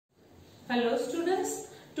Hello students,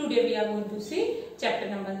 today we are going to see chapter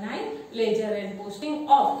number 9, Ledger and Posting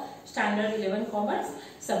of Standard 11 Commerce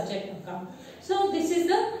Subject Account. So this is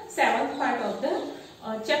the 7th part of the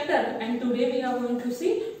chapter, and today we are going to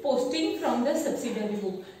see posting from the subsidiary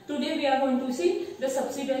book. Today we are going to see the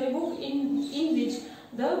subsidiary book in which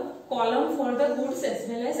the column for the goods as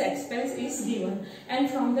well as expense is given, and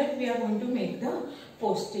from that we are going to make the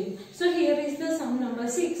posting. So here is the sum number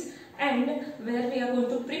 6, and where we are going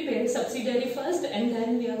to prepare subsidiary first and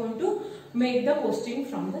then we are going to make the posting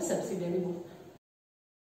from the subsidiary book.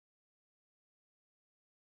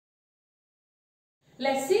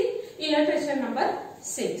 Let's see illustration number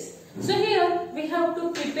 6. So here we have to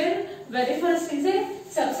prepare, very first is a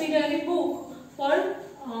subsidiary book for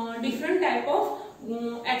different type of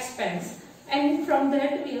expense, and from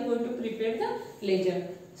that we are going to prepare the ledger.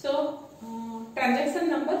 So transaction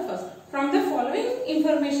number first. From the following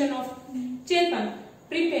information of Chetan,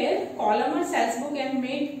 prepare columnar sales book and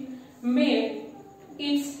made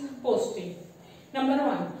its posting. Number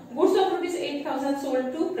 1. Goods of rupees 8,000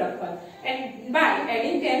 sold to Prabhat, and by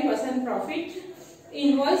adding 10% profit,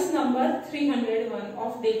 invoice number 301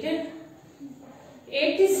 of dated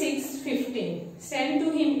 86/15 sent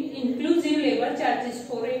to him inclusive labor charges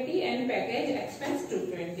 480 and package expense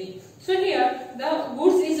 220. So here the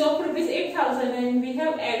goods is of rupees 8,000 and we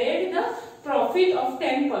have added the profit of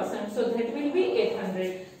 10%, so that will be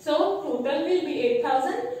 800. So total will be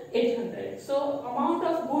 8,800. So amount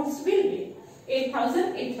of goods will be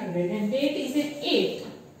 8,800 and date is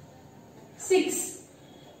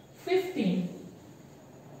 8/6/15.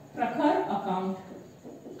 Prakhar account.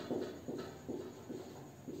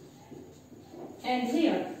 And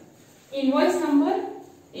here invoice number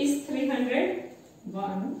is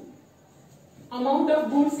 301. Amount of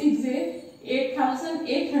goods is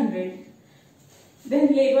 8,800.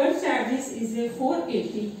 Then labor charges is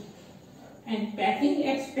 480 and packing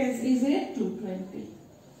expense is 220.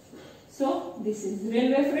 So this is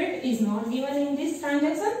railway freight is not given in this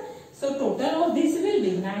transaction. So total of this will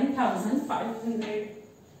be 9,500.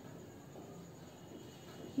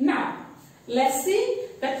 Now let's see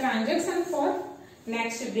the transaction for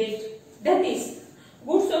next date, that is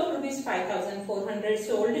goods of rupees 5,400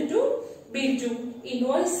 sold to Birju,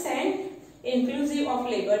 invoice sent inclusive of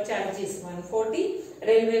labor charges 140,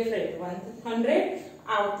 railway freight 100,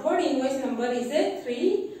 outward invoice number is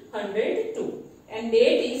 302 and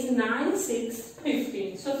date is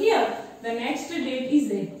 9/6/15. So here the next date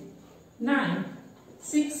is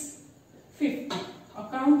 9/6/15.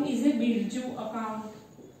 Account is a Birju account.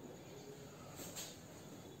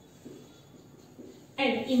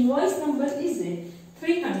 And invoice number is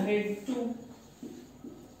 302.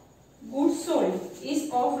 Goods sold is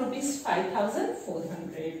of rupees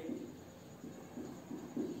 5,400.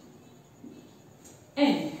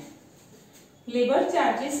 And labor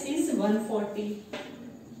charges is 140.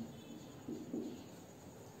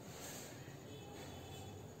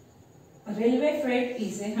 Railway freight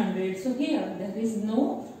is 100. So here there is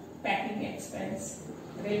no packing expense.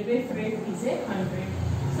 Railway freight is 100.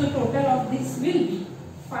 So total of this will be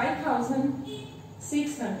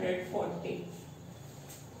 5,640.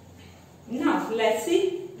 Now let's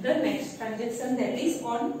see the next transaction, that is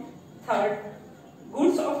on 3rd.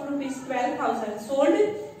 Goods of rupees 12,000 sold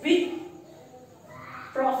with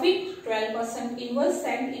profit 12%, invoice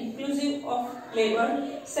sent inclusive of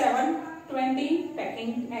labor 720,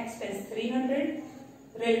 packing expense 300,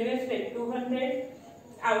 railway freight 200,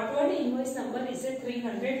 outward invoice number is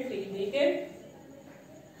 303, dated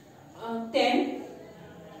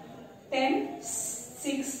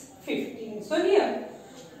 10/6/15. So here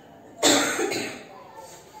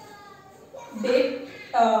date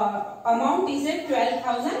amount is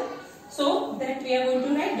 12,000, so that we are going to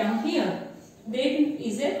write down here. Date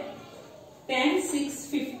is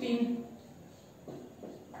 10/6/15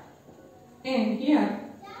 and here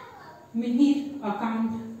Mihir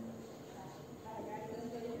account.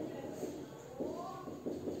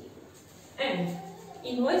 And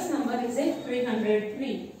invoice number is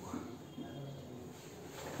 303.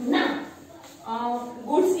 Now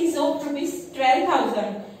goods is of rupees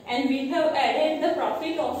 12,000 and we have added the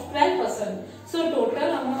profit of 12%. So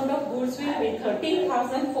total amount of goods will be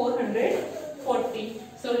 13,440.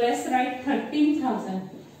 So let's write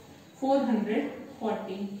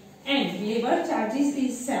 13,440 and labor charges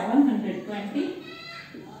is 720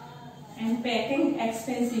 and packing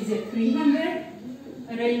expense is 300,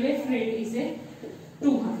 railway freight is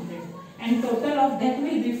 200 and total of that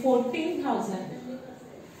will be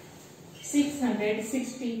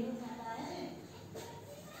 14,660.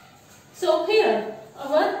 So here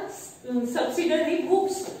our subsidiary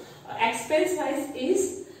books expense wise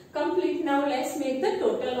is complete. Now let's make the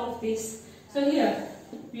total of this. So here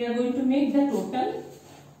we are going to make the total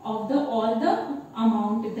of the all the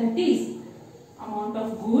amount, that is amount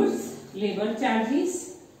of goods, labor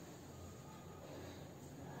charges,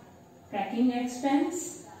 packing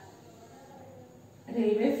expense,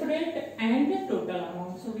 railway freight and the total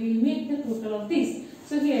amount. So we will make the total of this.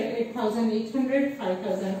 So here 8,800,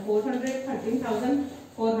 5,400,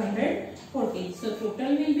 13,440. So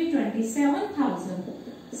total will be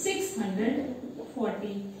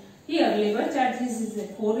 27,640. Here labor charges is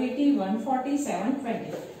 480, 140,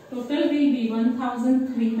 720. Total will be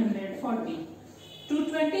 1,340.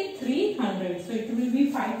 220, 300. So it will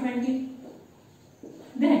be 520.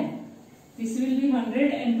 Then this will be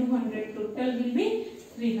 100 and 200. Total will be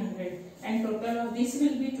 300. And total of this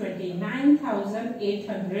will be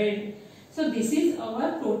 29,800. So this is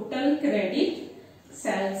our total credit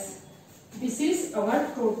sales. This is our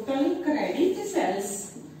total credit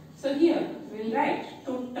sales. So here we will write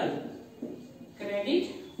total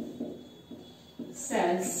credit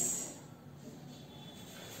sales.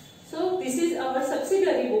 So this is our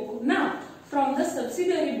subsidiary book. Now from the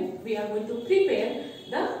subsidiary book we are going to prepare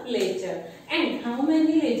the ledger. And how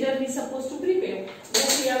many ledger we supposed to prepare?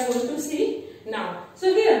 That we are going to see now.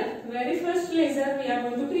 So here very first ledger we are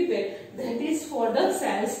going to prepare, that is for the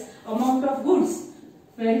sales amount of goods.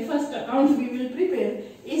 Very first account we will prepare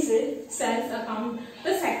is a sales account.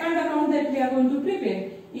 The second account that we are going to prepare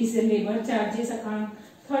is a labor charges account.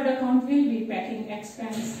 Third account will be packing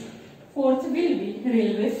expense. Fourth will be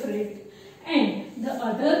railway freight. And the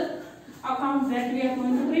other account that we are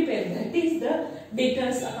going to prepare, that is the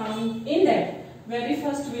debtors account. In that very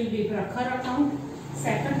first will be Prakhar account,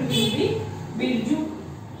 second will be Birju,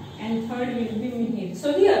 and third will be Mihir.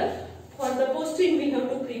 So here for the posting we have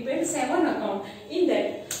to prepare 7 account. In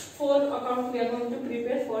that 4 account we are going to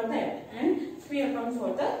prepare for that and 3 account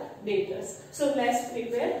for the debtors. So let's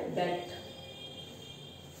prepare that.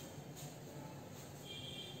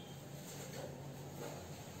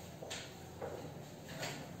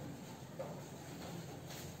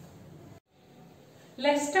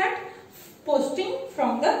 Let's start posting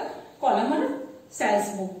from the columnar sales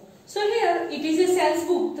book. So here it is a sales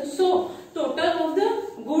book. So total of the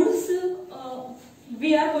goods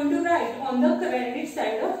we are going to write on the credit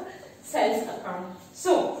side of sales account.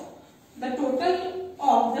 So the total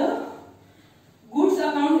of the goods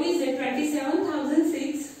account is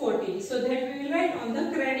 27,640. So that we will write on the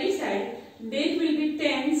credit side. Date will be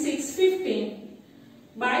 10/6/15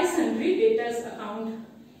 by sundry debtors account.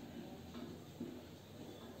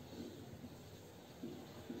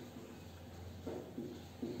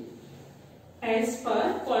 As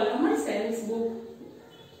per columnar sales book.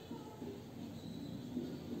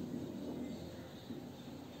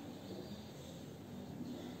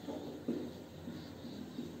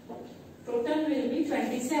 Total will be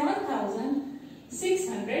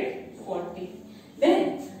 27,640.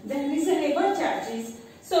 Then there is a labor charges.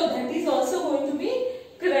 So that is also going to be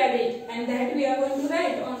credit, and that we are going to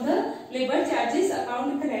write on the labor charges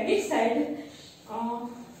account credit side.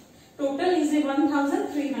 Total is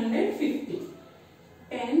 1,350.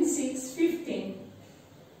 10/6/15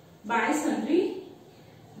 by sundry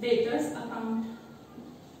debtors account.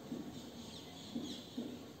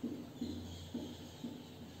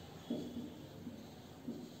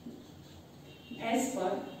 As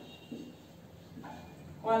per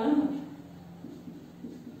column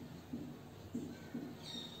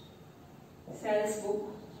sales book,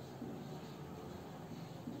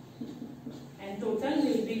 and total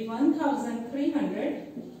will be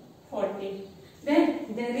 1,340. Then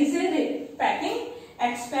there is a packing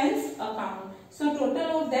expense account. So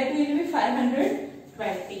total of that will be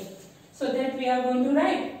 520. So that we are going to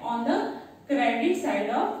write on the credit side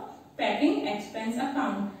of packing expense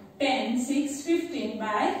account 10/6/15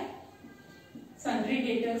 by sundry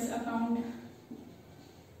debtors account.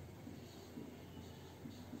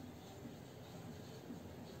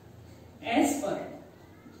 As per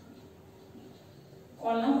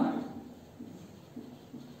columnar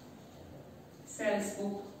sales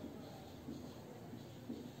book.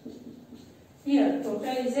 Here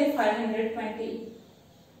total is 520.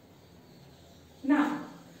 Now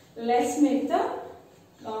let's make the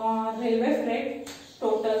railway freight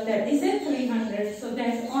total, that is 300. So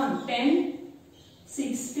that's on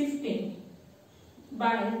 10/6/15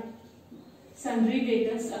 by sundry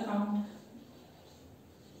debtors account.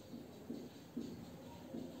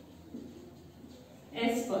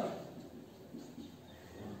 As per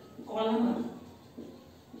columnar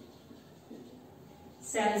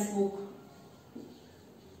sales book,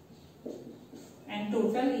 and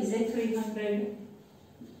total is 300.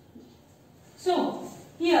 So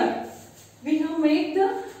here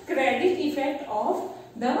effect of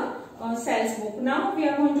the sales book. Now we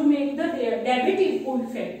are going to make the debit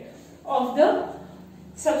effect of the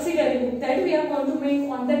subsidiary book, that we are going to make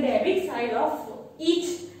on the debit side of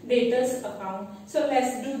each debtor's account. So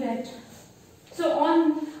let's do that. So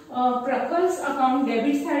on Prakal's account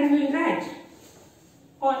debit side, we will write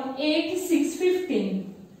on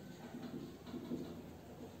 8/6/15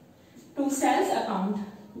 to sales account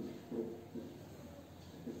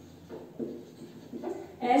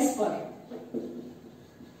as per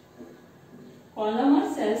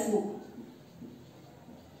columnar sales book.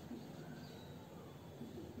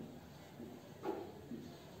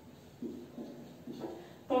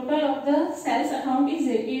 Total of the sales account is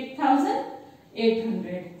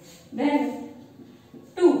 8,800. Then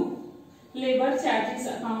 2 labor charges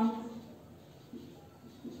account.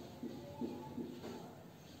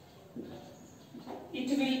 It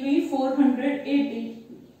will be 480.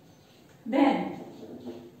 Then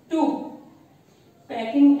 2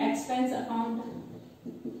 packing expense account.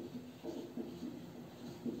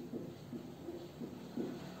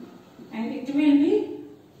 And it will be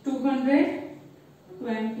 220.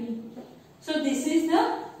 So this is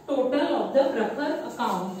the total of the Prakal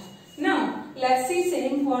account. Now let's see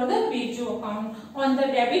same for the Biju account. On the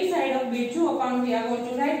debit side of Biju account, we are going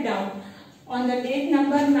to write down on the date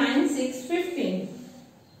number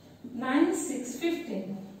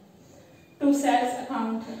 9/6/15 to sales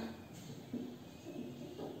account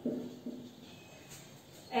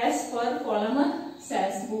as per columnar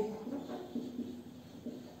sales book.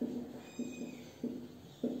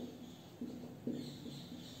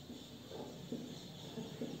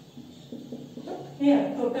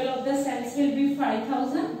 Here total of the sales will be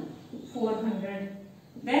 5,400.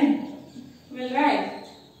 Then we'll write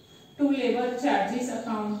 2 labor charges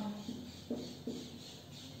account,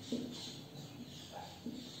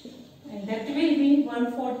 and that will be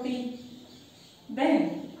 140.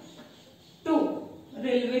 Then 2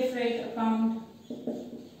 railway freight account,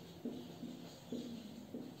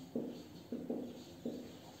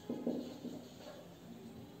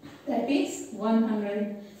 that is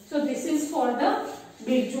 100. So this is for the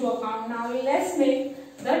Biju account. Now let's make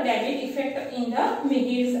the debit effect in the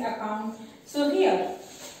Mihir's account. So here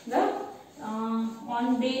the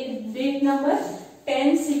on date number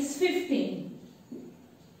 10/6/15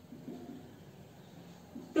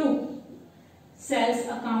 to sales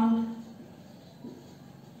account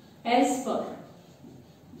as per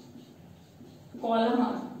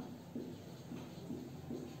columnar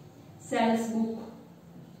sales book.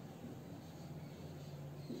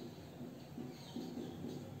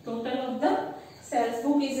 Total of the sales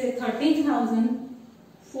book is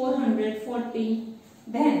 13,440.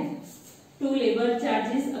 Then 2 labor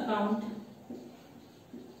charges account,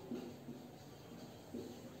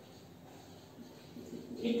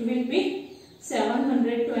 it will be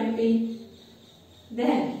 720.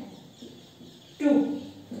 Then 2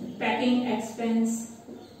 packing expense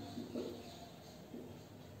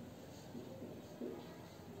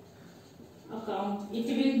account, it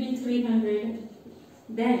will be 300.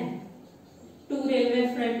 Then 2 railway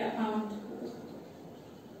freight account,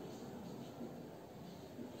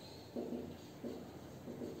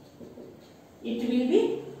 it will be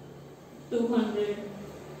 200.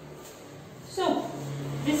 So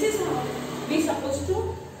this is how we supposed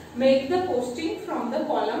to make the posting from the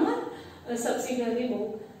columnar subsidiary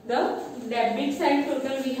book. The debit side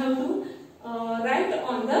total we have to write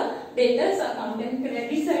on the debtors account, and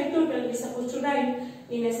credit side total we supposed to write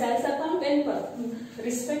in a sales account and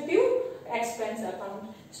respective expense account.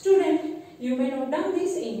 Student, you may note down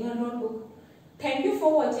this in your notebook. Thank you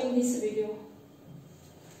for watching this video.